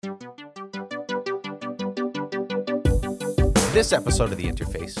This episode of The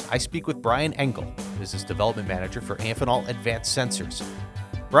Interface, I speak with Brian Engle, Business Development Manager for Amphenol Advanced Sensors.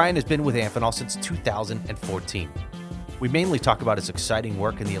 Brian has been with Amphenol since 2014. We mainly talk about his exciting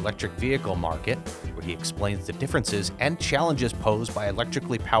work in the electric vehicle market, where he explains the differences and challenges posed by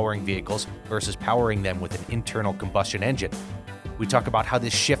electrically powering vehicles versus powering them with an internal combustion engine. We talk about how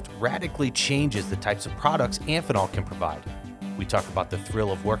this shift radically changes the types of products Amphenol can provide. We talk about the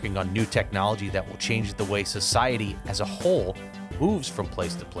thrill of working on new technology that will change the way society as a whole moves from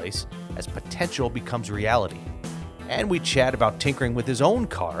place to place as potential becomes reality. And we chat about tinkering with his own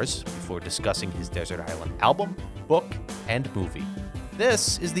cars before discussing his Desert Island album, book, and movie.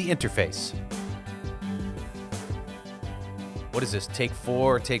 This is The Interface. What is this, take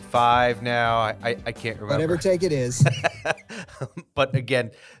 4, take 5 now? I can't remember. Whatever take it is. But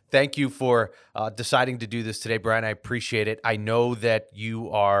again, thank you for deciding to do this today, Brian. I appreciate it. I know that you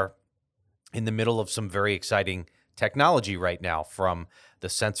are in the middle of some very exciting technology right now from the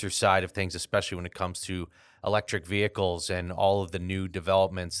sensor side of things, especially when it comes to electric vehicles and all of the new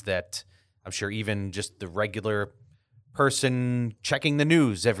developments that I'm sure even just the regular person checking the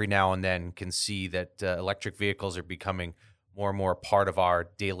news every now and then can see that electric vehicles are becoming more and more a part of our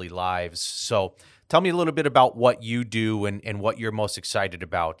daily lives. So tell me a little bit about what you do and what you're most excited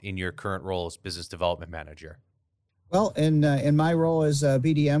about in your current role as Business Development Manager. Well, in my role as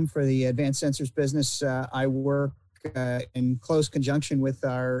BDM for the Advanced Sensors business, I work in close conjunction with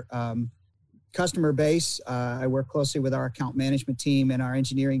our customer base. I work closely with our account management team and our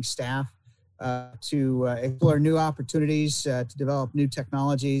engineering staff to explore new opportunities, to develop new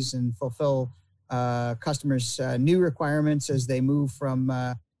technologies and fulfill customers' new requirements as they move from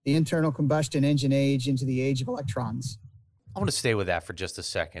the internal combustion engine age into the age of electrons. I want to stay with that for just a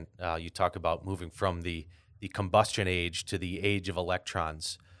second. You talk about moving from the combustion age to the age of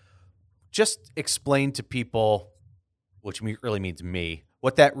electrons. Just explain to people, which really means me,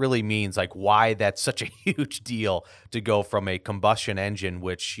 what that really means, like why that's such a huge deal to go from a combustion engine,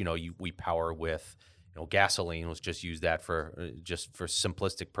 which, we power with, gasoline. Let's just use that for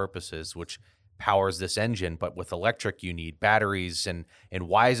simplistic purposes, which powers this engine. But with electric, you need batteries. And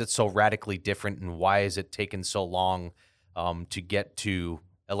why is it so radically different? And why is it taken so long to get to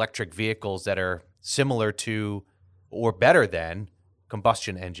electric vehicles that are similar to or better than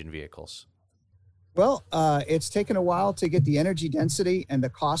combustion engine vehicles? Well, it's taken a while to get the energy density and the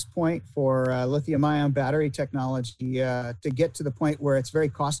cost point for lithium-ion battery technology to get to the point where it's very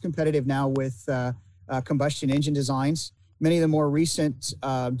cost competitive now with combustion engine designs. Many of the more recent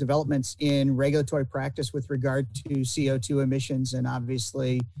developments in regulatory practice with regard to CO2 emissions, and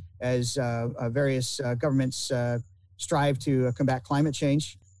obviously as various governments strive to combat climate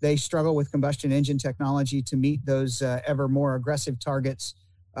change, they struggle with combustion engine technology to meet those ever more aggressive targets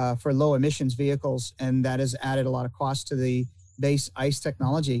for low emissions vehicles, and that has added a lot of cost to the base ICE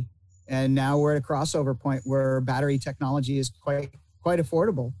technology. And now we're at a crossover point where battery technology is quite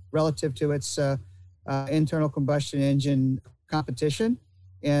affordable relative to its internal combustion engine competition.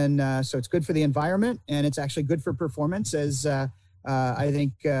 And so it's good for the environment, and it's actually good for performance, as I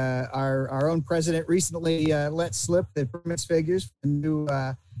think our own president recently let slip the performance figures for the new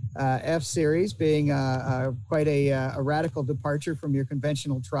F-Series being quite a radical departure from your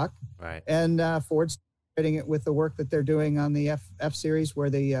conventional truck. Right. And Ford's fitting it with the work that they're doing on the F-Series,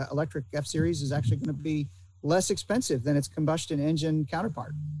 where the electric F-Series is actually going to be less expensive than its combustion engine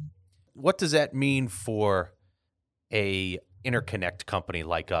counterpart. What does that mean for a interconnect company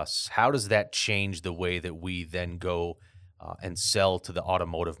like us? How does that change the way that we then go and sell to the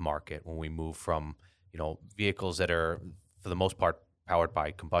automotive market when we move from, vehicles that are, for the most part, powered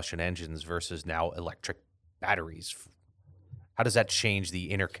by combustion engines versus now electric batteries? How does that change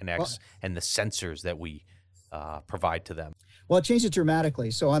the interconnects and the sensors that we provide to them? Well, it changes dramatically.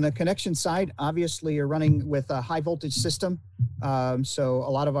 So on the connection side, obviously you're running with a high voltage system. So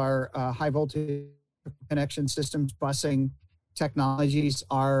a lot of our high voltage connection systems, busing technologies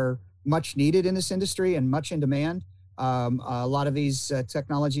are much needed in this industry and much in demand. A lot of these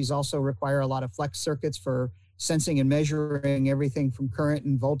technologies also require a lot of flex circuits for sensing and measuring everything from current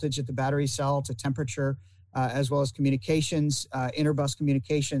and voltage at the battery cell to temperature, as well as communications, interbus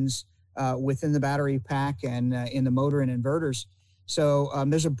communications within the battery pack and in the motor and inverters. So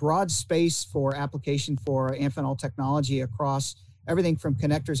there's a broad space for application for Amphenol technology across everything from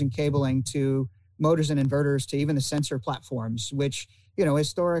connectors and cabling to motors and inverters to even the sensor platforms, which,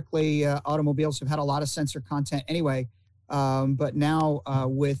 historically automobiles have had a lot of sensor content anyway. But now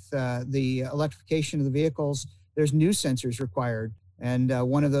with the electrification of the vehicles, there's new sensors required. And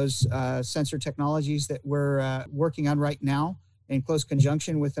one of those sensor technologies that we're working on right now in close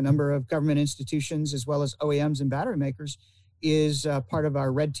conjunction with a number of government institutions as well as OEMs and battery makers is part of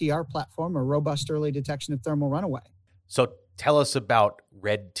our RED-TR platform, or Robust Early Detection of Thermal Runaway. So tell us about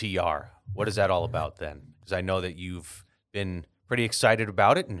RED-TR. What is that all about then? Because I know that you've been pretty excited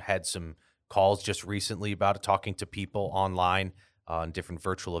about it and had some calls just recently about it, talking to people online on different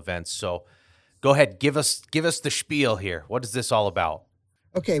virtual events. So go ahead, give us the spiel here. What is this all about?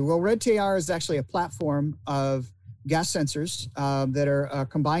 Okay, well, RED-TR is actually a platform of gas sensors that are a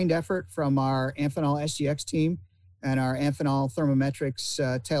combined effort from our Amphenol SGX team and our Amphenol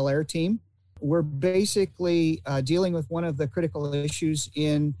Thermometrics Tail Air team. We're basically dealing with one of the critical issues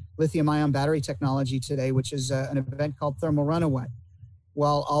in lithium-ion battery technology today, which is an event called thermal runaway.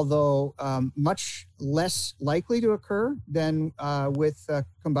 Well, although much less likely to occur than with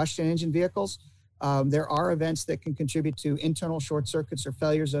combustion engine vehicles, there are events that can contribute to internal short circuits or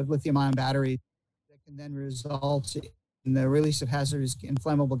failures of lithium-ion batteries that can then result in the release of hazardous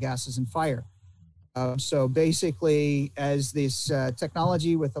inflammable gases and fire. So basically, as this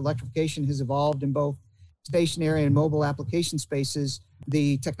technology with electrification has evolved in both stationary and mobile application spaces,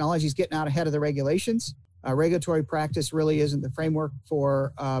 the technology is getting out ahead of the regulations. Regulatory practice really isn't the framework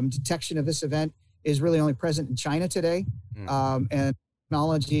for detection of this event, is really only present in China today. And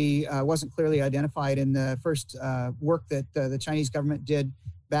technology wasn't clearly identified in the first work that the Chinese government did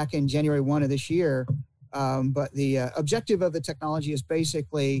back in January 1 of this year. But the objective of the technology is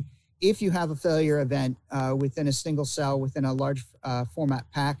basically, if you have a failure event within a single cell, within a large format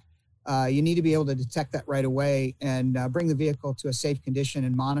pack, you need to be able to detect that right away and bring the vehicle to a safe condition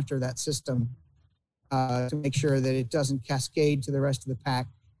and monitor that system to make sure that it doesn't cascade to the rest of the pack.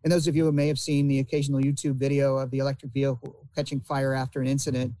 And those of you who may have seen the occasional YouTube video of the electric vehicle catching fire after an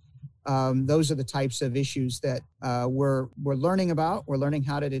incident, those are the types of issues that we're learning about. We're learning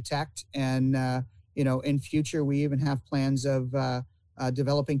how to detect, and in future we even have plans of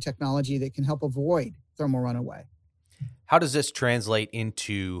developing technology that can help avoid thermal runaway. How does this translate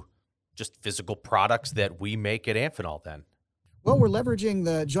into just physical products that we make at Amphenol then? Well, we're leveraging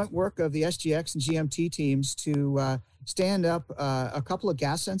the joint work of the SGX and GMT teams to stand up a couple of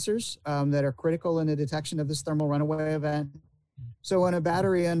gas sensors that are critical in the detection of this thermal runaway event. So when a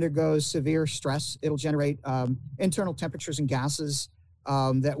battery undergoes severe stress, it'll generate internal temperatures and gases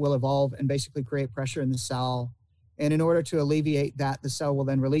that will evolve and basically create pressure in the cell. And in order to alleviate that, the cell will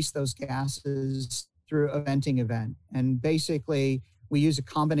then release those gases through a venting event. And basically, we use a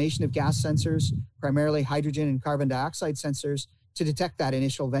combination of gas sensors, primarily hydrogen and carbon dioxide sensors, to detect that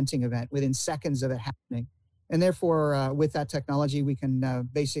initial venting event within seconds of it happening. And therefore, with that technology, we can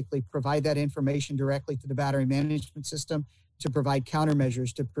basically provide that information directly to the battery management system to provide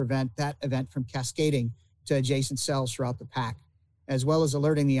countermeasures to prevent that event from cascading to adjacent cells throughout the pack, as well as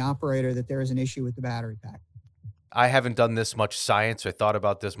alerting the operator that there is an issue with the battery pack. I haven't done this much science or thought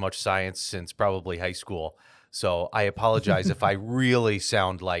about this much science since probably high school. So I apologize if I really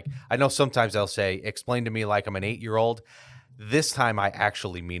sound like, I know sometimes I'll say, explain to me like I'm an 8-year-old. This time I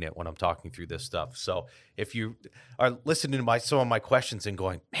actually mean it when I'm talking through this stuff. So if you are listening to some of my questions and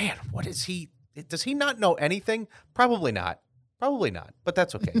going, man, does he not know anything? Probably not. But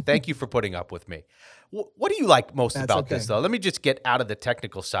that's okay. Thank you for putting up with me. What do you like most about this, though? Let me just get out of the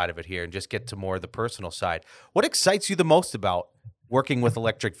technical side of it here and just get to more of the personal side. What excites you the most about working with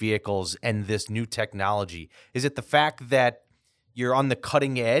electric vehicles and this new technology? Is it the fact that you're on the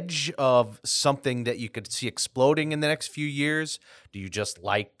cutting edge of something that you could see exploding in the next few years? Do you just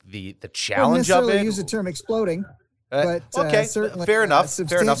like the challenge of it? I don't use the term exploding, but okay, certainly fair enough.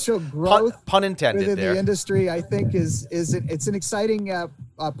 Substantial growth pun intended within there. the industry, I think, it's an exciting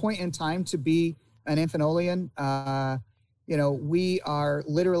point in time to be an Amphenolian. We are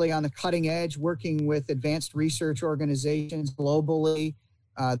literally on the cutting edge, working with advanced research organizations globally,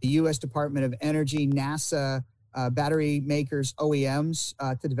 the U.S. Department of Energy, NASA, battery makers, OEMs,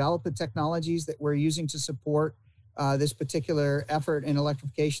 to develop the technologies that we're using to support this particular effort in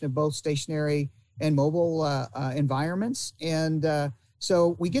electrification of both stationary and mobile environments. And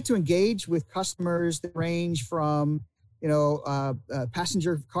so we get to engage with customers that range from,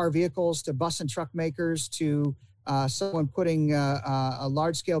 passenger car vehicles to bus and truck makers to someone putting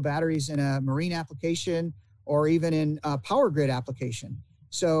large-scale batteries in a marine application or even in a power grid application.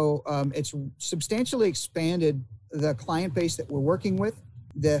 So it's substantially expanded the client base that we're working with.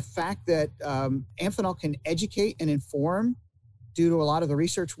 The fact that Amphenol can educate and inform due to a lot of the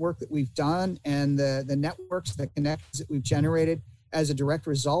research work that we've done and the networks, the connections that we've generated as a direct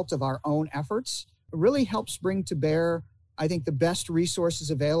result of our own efforts really helps bring to bear, I think, the best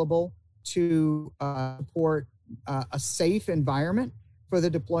resources available to support a safe environment for the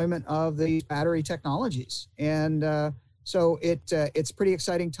deployment of the battery technologies. And So it's a pretty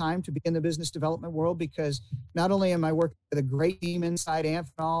exciting time to be in the business development world, because not only am I working with a great team inside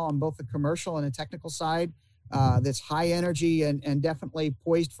Amphenol on both the commercial and the technical side, that's high energy and definitely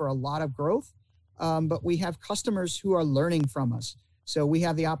poised for a lot of growth, but we have customers who are learning from us. So we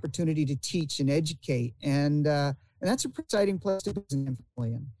have the opportunity to teach and educate, and that's a pretty exciting place to be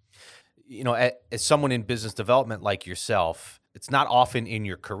in. As someone in business development like yourself, it's not often in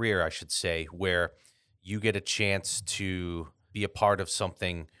your career, I should say, where you get a chance to be a part of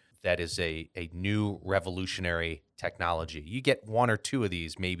something that is a new revolutionary technology. You get one or two of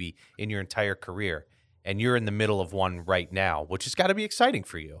these maybe in your entire career, and you're in the middle of one right now, which has got to be exciting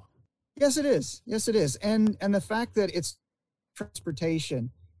for you. Yes, it is. Yes, it is. And the fact that it's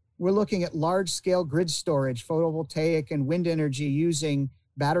transportation, we're looking at large scale grid storage, photovoltaic and wind energy using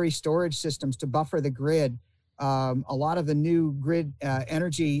battery storage systems to buffer the grid. A lot of the new grid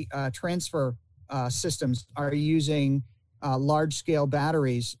energy transfer systems are using large scale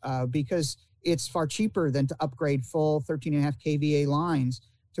batteries because it's far cheaper than to upgrade full 13.5 kVA lines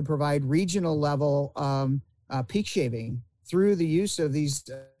to provide regional level peak shaving through the use of these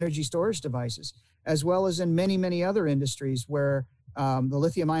energy storage devices, as well as in many, many other industries where the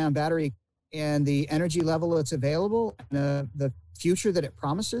lithium ion battery and the energy level that's available, and the future that it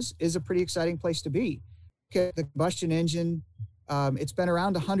promises, is a pretty exciting place to be. The combustion engine, it's been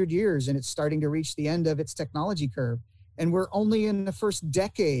around 100 years and it's starting to reach the end of its technology curve. And we're only in the first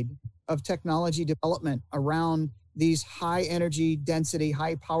decade of technology development around these high energy density,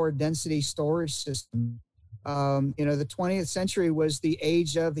 high power density storage systems. The 20th century was the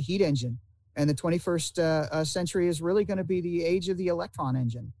age of the heat engine, and the 21st century is really going to be the age of the electron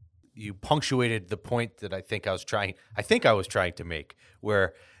engine. You punctuated the point that I think I was trying to make,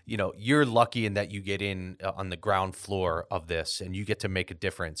 where, you're lucky in that you get in on the ground floor of this and you get to make a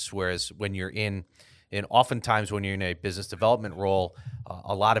difference. Whereas when you're oftentimes when you're in a business development role,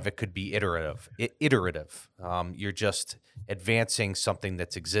 a lot of it could be iterative. You're just advancing something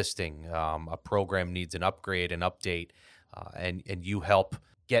that's existing. A program needs an upgrade, an update, and you help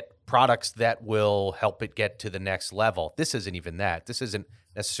get products that will help it get to the next level. This isn't even that. This isn't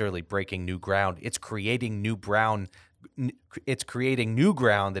necessarily breaking new ground. It's creating new ground. It's creating new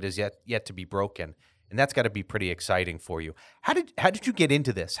ground that is yet to be broken, and that's got to be pretty exciting for you. How did you get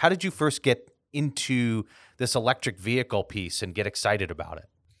into this? How did you first get into this electric vehicle piece and get excited about it?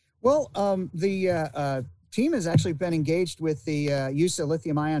 Well, the team has actually been engaged with the use of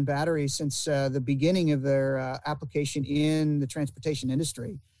lithium-ion batteries since the beginning of their application in the transportation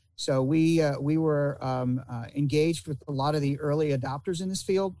industry. So we were engaged with a lot of the early adopters in this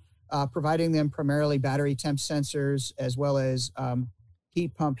field, providing them primarily battery temp sensors as well as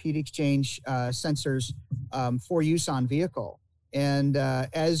heat pump, heat exchange sensors for use on vehicle. And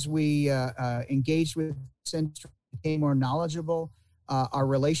as we engaged with this industry, became more knowledgeable, our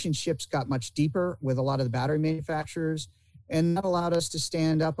relationships got much deeper with a lot of the battery manufacturers, and that allowed us to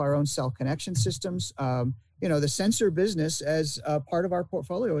stand up our own cell connection systems. The sensor business, as a part of our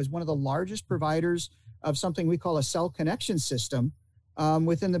portfolio, is one of the largest providers of something we call a cell connection system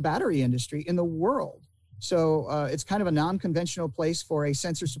within the battery industry in the world. So it's kind of a non-conventional place for a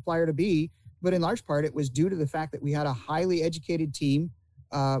sensor supplier to be, but in large part, it was due to the fact that we had a highly educated team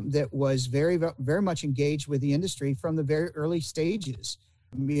that was very, very much engaged with the industry from the very early stages.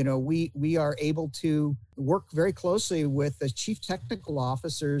 We are able to work very closely with the chief technical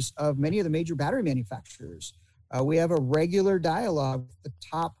officers of many of the major battery manufacturers. We have a regular dialogue with the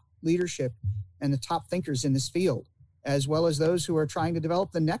top leadership and the top thinkers in this field, as well as those who are trying to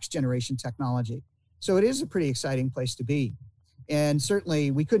develop the next generation technology. So it is a pretty exciting place to be. And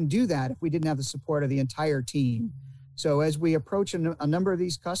certainly we couldn't do that if we didn't have the support of the entire team. So as we approach a number of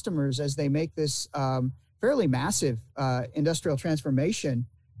these customers, as they make this fairly massive industrial transformation,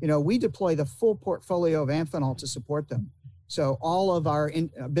 we deploy the full portfolio of Amphenol to support them. So all of our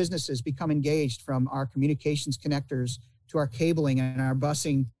businesses become engaged, from our communications connectors to our cabling and our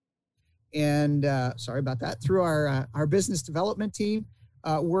busing. And sorry about that. Through our business development team,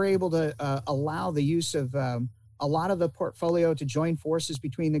 we're able to allow the use of a lot of the portfolio to join forces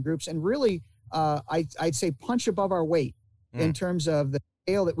between the groups and really, I'd say, punch above our weight in terms of the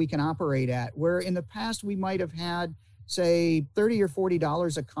scale that we can operate at. Where in the past we might have had, say, $30 or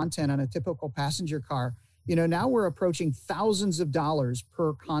 $40 of content on a typical passenger car. Now we're approaching thousands of dollars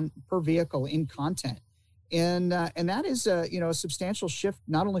per vehicle in content. And that is a substantial shift,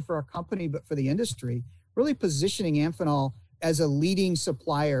 not only for our company, but for the industry, really positioning Amphenol as a leading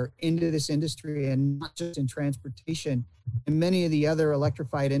supplier into this industry, and not just in transportation and many of the other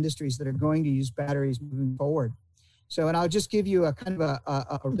electrified industries that are going to use batteries moving forward. So, and I'll just give you a kind of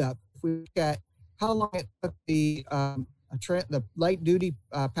a roundup. If we look at how long it took the light duty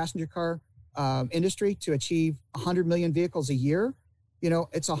passenger car industry to achieve 100 million vehicles a year.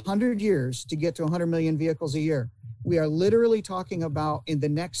 It's 100 years to get to 100 million vehicles a year. We are literally talking about in the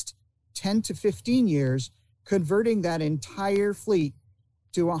next 10 to 15 years, converting that entire fleet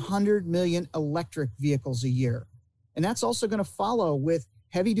to 100 million electric vehicles a year. And that's also going to follow with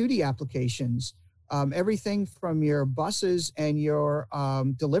heavy duty applications, everything from your buses and your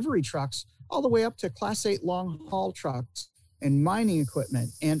delivery trucks, all the way up to Class 8 long haul trucks and mining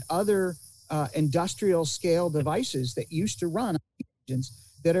equipment and other industrial scale devices that used to run on engines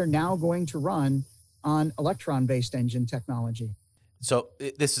that are now going to run on electron-based engine technology. So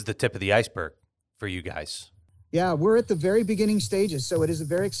this is the tip of the iceberg for you guys. Yeah, we're at the very beginning stages, so it is a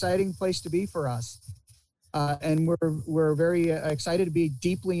very exciting place to be for us. And we're very excited to be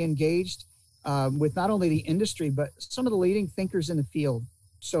deeply engaged with not only the industry, but some of the leading thinkers in the field.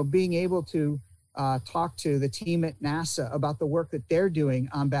 So being able to talk to the team at NASA about the work that they're doing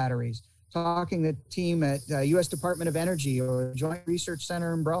on batteries, talking to the team at U.S. Department of Energy or Joint Research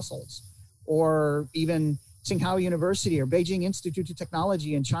Center in Brussels, or even Tsinghua University or Beijing Institute of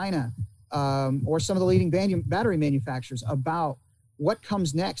Technology in China, or some of the leading battery manufacturers about what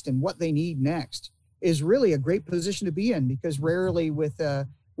comes next and what they need next, is really a great position to be in, because rarely within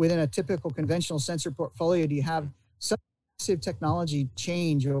a typical conventional sensor portfolio do you have such massive technology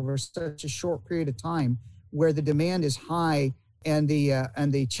change over such a short period of time, where the demand is high and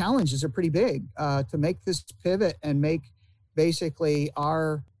the challenges are pretty big to make this pivot and make basically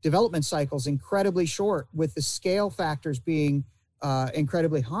our development cycles incredibly short, with the scale factors being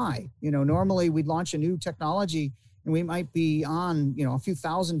incredibly high. Normally we'd launch a new technology and we might be on, a few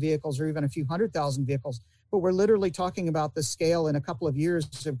thousand vehicles or even a few 100,000 vehicles, but we're literally talking about the scale in a couple of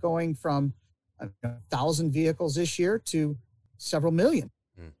years of going from 1,000 vehicles this year to several million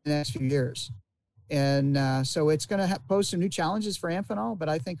in the next few years. And so it's going to pose some new challenges for Amphenol, but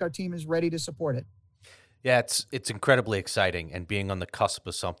I think our team is ready to support it. Yeah, it's incredibly exciting, and being on the cusp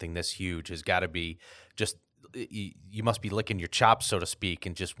of something this huge has got to be just, you must be licking your chops, so to speak,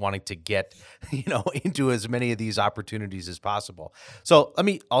 and just wanting to get, into as many of these opportunities as possible. So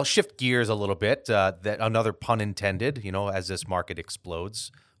I'll shift gears a little bit, that another pun intended, as this market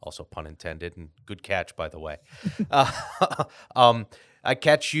explodes, also pun intended, and good catch, by the way. I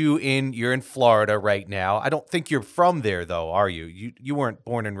catch you're in Florida right now. I don't think you're from there though, are you? You weren't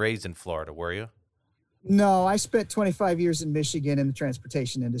born and raised in Florida, were you? No, I spent 25 years in Michigan in the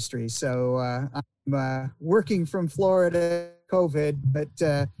transportation industry. So I'm working from Florida COVID,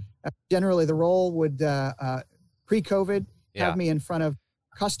 but generally the role would pre-COVID have me in front of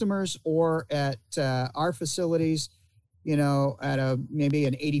customers or at our facilities, at maybe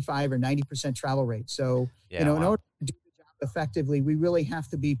an 85 or 90% travel rate. So, in order to do the job effectively, we really have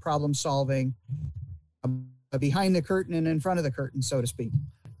to be problem solving behind the curtain and in front of the curtain, so to speak.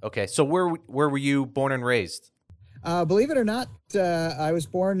 Okay, so where were you born and raised? Believe it or not, I was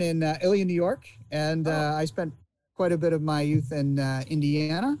born in Ilion, New York, and I spent quite a bit of my youth in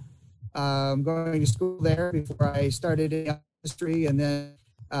Indiana, going to school there before I started in industry, and then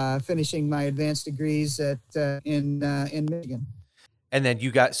finishing my advanced degrees in Michigan. And then you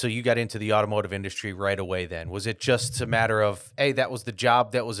got into the automotive industry right away then. Was it just a matter of, hey, that was the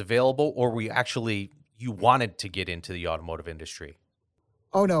job that was available, or you wanted to get into the automotive industry?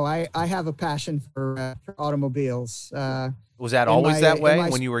 Oh, no, I have a passion for automobiles. Was that always that way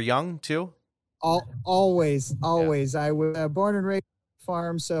when you were young, too? Always. Yeah. I was born and raised on a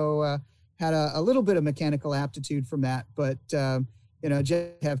farm, so had a little bit of mechanical aptitude from that. But,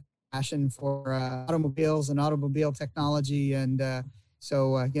 just have passion for automobiles and automobile technology. And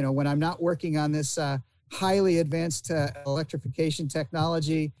so, when I'm not working on this highly advanced electrification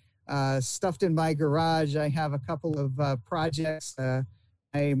technology stuffed in my garage, I have a couple of projects.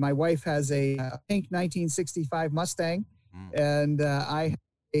 My wife has a pink 1965 Mustang, and I have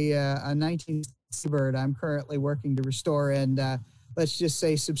a 1960 Bird I'm currently working to restore and let's just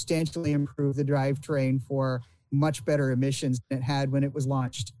say substantially improve the drivetrain for much better emissions than it had when it was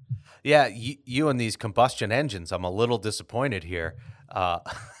launched. Yeah, you and these combustion engines, I'm a little disappointed here.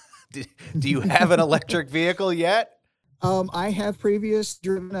 Do you have an electric vehicle yet? I have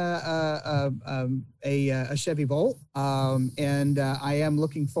driven a Chevy Volt, and I am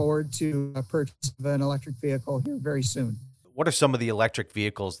looking forward to a purchase of an electric vehicle here very soon. What are some of the electric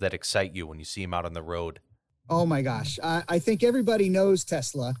vehicles that excite you when you see them out on the road? Oh my gosh, I think everybody knows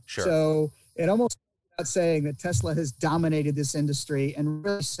Tesla. Sure. So it almost goes without saying that Tesla has dominated this industry and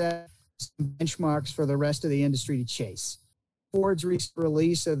really set some benchmarks for the rest of the industry to chase. Ford's recent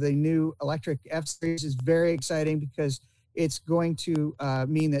release of the new electric F-Series is very exciting because it's going to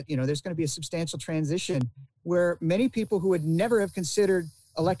mean that, there's going to be a substantial transition where many people who would never have considered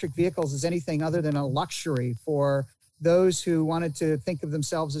electric vehicles as anything other than a luxury for those who wanted to think of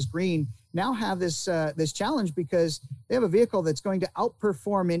themselves as green now have this challenge, because they have a vehicle that's going to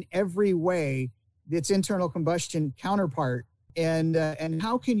outperform in every way its internal combustion counterpart. And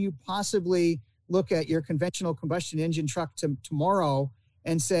how can you possibly look at your conventional combustion engine truck tomorrow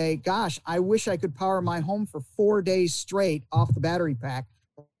and say, gosh, I wish I could power my home for 4 days straight off the battery pack,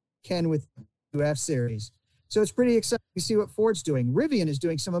 can with the F-Series. So it's pretty exciting to see what Ford's doing. Rivian is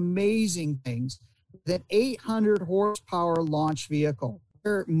doing some amazing things. That 800 horsepower launch vehicle.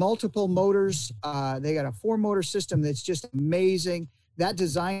 There are multiple motors. They got a 4-motor system that's just amazing. That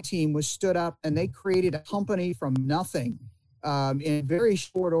design team was stood up and they created a company from nothing in very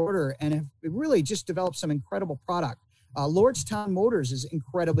short order, and have really just developed some incredible product. Lordstown Motors is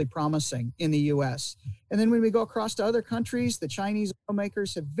incredibly promising in the U.S. And then when we go across to other countries, the Chinese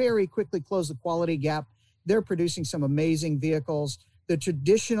automakers have very quickly closed the quality gap. They're producing some amazing vehicles. The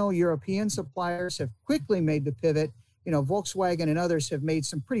traditional European suppliers have quickly made the pivot. Volkswagen and others have made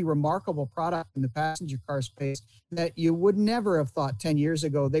some pretty remarkable product in the passenger car space that you would never have thought 10 years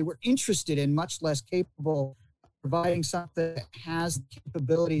ago they were interested in, much less capable of providing something that has the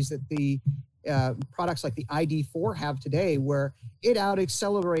capabilities that the products like the ID4 have today, where it out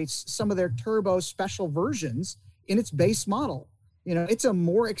accelerates some of their turbo special versions in its base model. It's a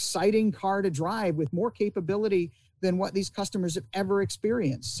more exciting car to drive with more capability than what these customers have ever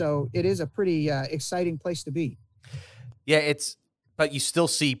experienced. So it is a pretty exciting place to be. Yeah, but you still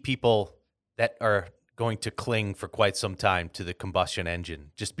see people that are going to cling for quite some time to the combustion engine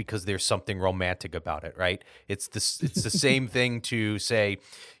just because there's something romantic about it, right? It's the same thing to say,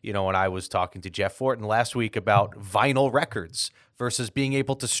 when I was talking to Jeff Fortin last week about vinyl records versus being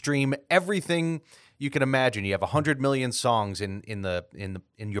able to stream everything you can imagine. You have 100 million songs in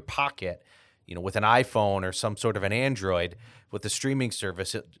your pocket, with an iPhone or some sort of an Android with a streaming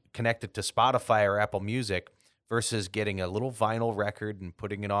service connected to Spotify or Apple Music, versus getting a little vinyl record and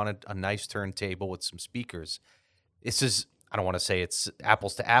putting it on a nice turntable with some speakers. This is, I don't want to say it's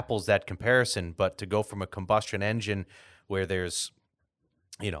apples to apples, that comparison, but to go from a combustion engine where there's,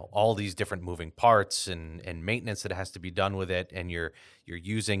 all these different moving parts and maintenance that has to be done with it, and you're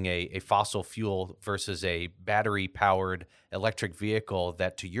using a fossil fuel versus a battery-powered electric vehicle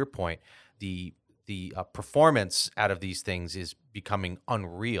that, to your point, the performance out of these things is becoming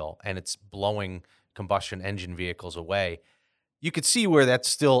unreal, and it's blowing combustion engine vehicles away. You could see where that's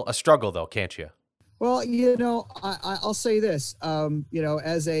still a struggle, though, can't you? Well, I'll say this,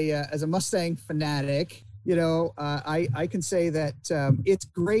 as a Mustang fanatic, I can say that it's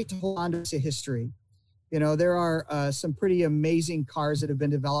great to hold on to history. There are some pretty amazing cars that have been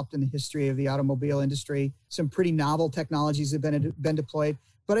developed in the history of the automobile industry. Some pretty novel technologies have been deployed.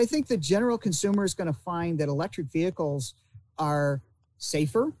 But I think the general consumer is going to find that electric vehicles are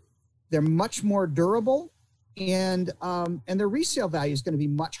safer. They're much more durable, and their resale value is going to be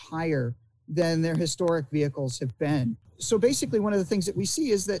much higher than their historic vehicles have been. So basically, one of the things that we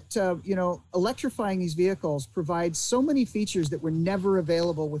see is that, electrifying these vehicles provides so many features that were never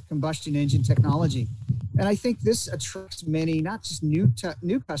available with combustion engine technology. And I think this attracts many, not just new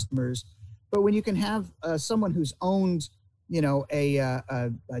customers, but when you can have someone who's owned, a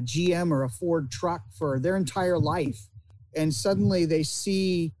GM or a Ford truck for their entire life, and suddenly they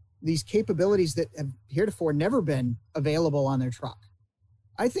see these capabilities that have heretofore never been available on their truck.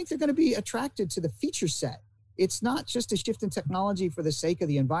 I think they're going to be attracted to the feature set. It's not just a shift in technology for the sake of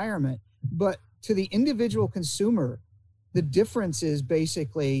the environment, but to the individual consumer, the difference is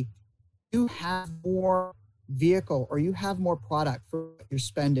basically you have more vehicle or you have more product for what you're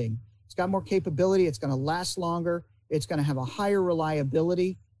spending. It's got more capability. It's going to last longer. It's going to have a higher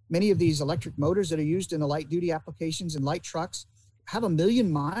reliability. Many of these electric motors that are used in the light duty applications and light trucks have 1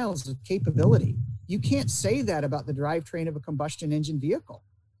 million miles of capability. You can't say that about the drivetrain of a combustion engine vehicle.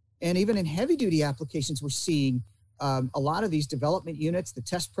 And even in heavy duty applications, we're seeing a lot of these development units, the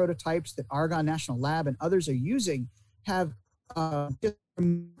test prototypes that Argonne National Lab and others are using have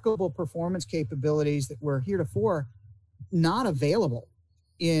remarkable performance capabilities that were heretofore not available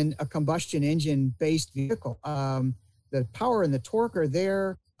in a combustion engine based vehicle. The power and the torque are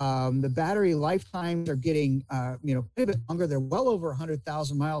there. The battery lifetimes are getting, a bit longer. They're well over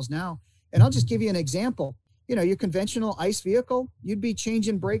 100,000 miles now. And I'll just give you an example. Your conventional ICE vehicle, you'd be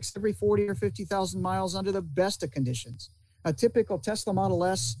changing brakes every 40 or 50,000 miles under the best of conditions. A typical Tesla Model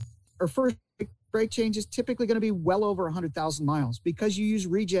S or first brake change is typically going to be well over 100,000 miles because you use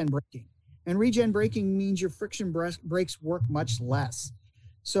regen braking. And regen braking means your friction brakes work much less.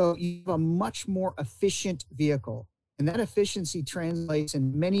 So you have a much more efficient vehicle. And that efficiency translates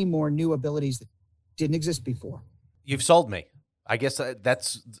in many more new abilities that didn't exist before. You've sold me. I guess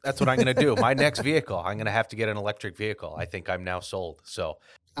that's what I'm going to do. My next vehicle, I'm going to have to get an electric vehicle. I think I'm now sold. So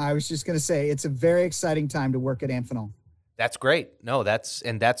I was just going to say, it's a very exciting time to work at Amphenol. that's great. No, that's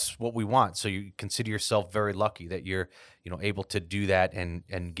what we want. So you consider yourself very lucky that you're, able to do that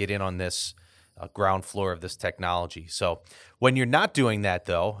and get in on this ground floor of this technology. So when you're not doing that,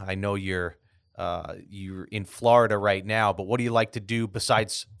 though, I know you're in Florida right now, but what do you like to do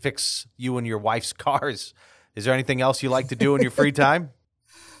besides fix you and your wife's cars? Is there anything else you like to do in your free time?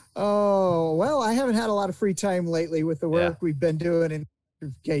 Oh, well, I haven't had a lot of free time lately with the work we've been doing in the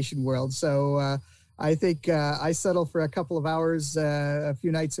electrification world. So I think I settle for a couple of hours, a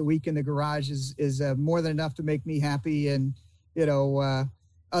few nights a week in the garage is more than enough to make me happy. And,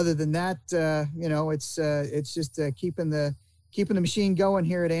 other than that, it's just keeping the machine going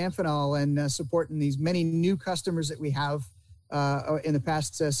here at Amphenol and supporting these many new customers that we have in the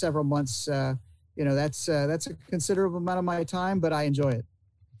past several months. That's a considerable amount of my time, but I enjoy it.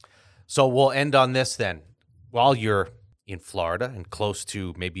 So we'll end on this then. While you're in Florida and close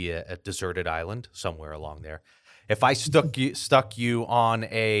to maybe a deserted island somewhere along there, if I stuck you on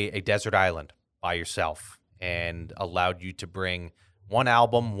a desert island by yourself and allowed you to bring one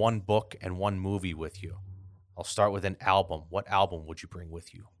album, one book, and one movie with you, I'll start with an album. What album would you bring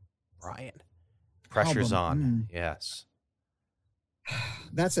with you, Brian? Pressure's on. Yes.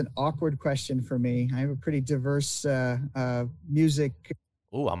 That's an awkward question for me. I have a pretty diverse music.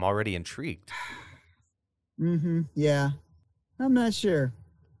 Ooh, I'm already intrigued. Yeah. I'm not sure,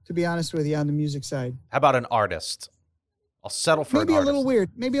 to be honest with you, on the music side. How about an artist? I'll settle for maybe an artist. A little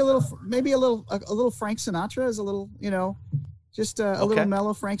weird. Maybe a little Frank Sinatra is a little, just a little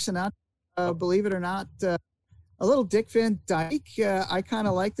mellow Frank Sinatra. Believe it or not, a little Dick Van Dyke. I kind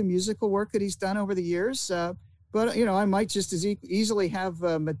of like the musical work that he's done over the years. But, I might just as easily have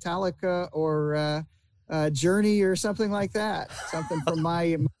Metallica or Journey or something like that. Something from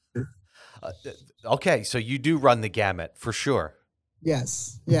my... Okay, so you do run the gamut, for sure.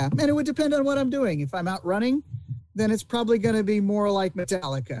 Yes, yeah. And it would depend on what I'm doing. If I'm out running, then it's probably going to be more like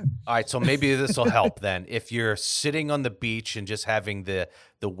Metallica. All right, so maybe this will help then. If you're sitting on the beach and just having the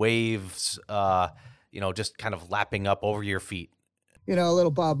waves, just kind of lapping up over your feet. A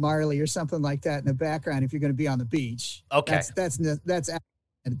little Bob Marley or something like that in the background if you're going to be on the beach. Okay. That's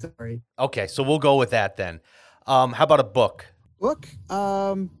mandatory. Okay, so we'll go with that then. How about a book? Book?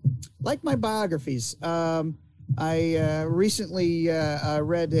 Like my biographies. I recently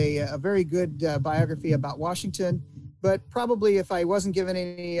read a very good biography about Washington, but probably if I wasn't given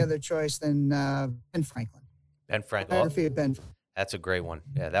any other choice, then Ben Franklin. Ben Franklin. Biography of Ben. That's a great one.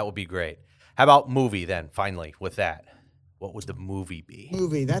 Yeah, that would be great. How about movie then, finally, with that? What would the movie be?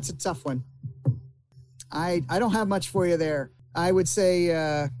 Movie, that's a tough one. I don't have much for you there. I would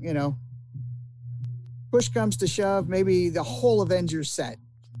say, push comes to shove, maybe the whole Avengers set,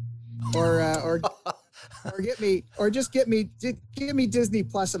 or get me Disney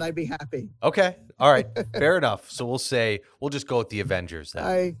Plus, and I'd be happy. Okay, all right, fair enough. So we'll just go with the Avengers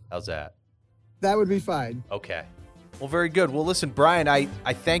then. How's that? That would be fine. Okay. Well, very good. Well, listen, Brian, I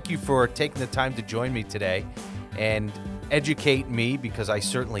thank you for taking the time to join me today and educate me, because I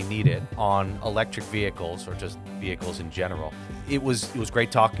certainly need it, on electric vehicles or just vehicles in general. It was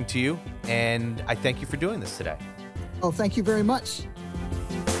great talking to you, and I thank you for doing this today. Oh, thank you very much.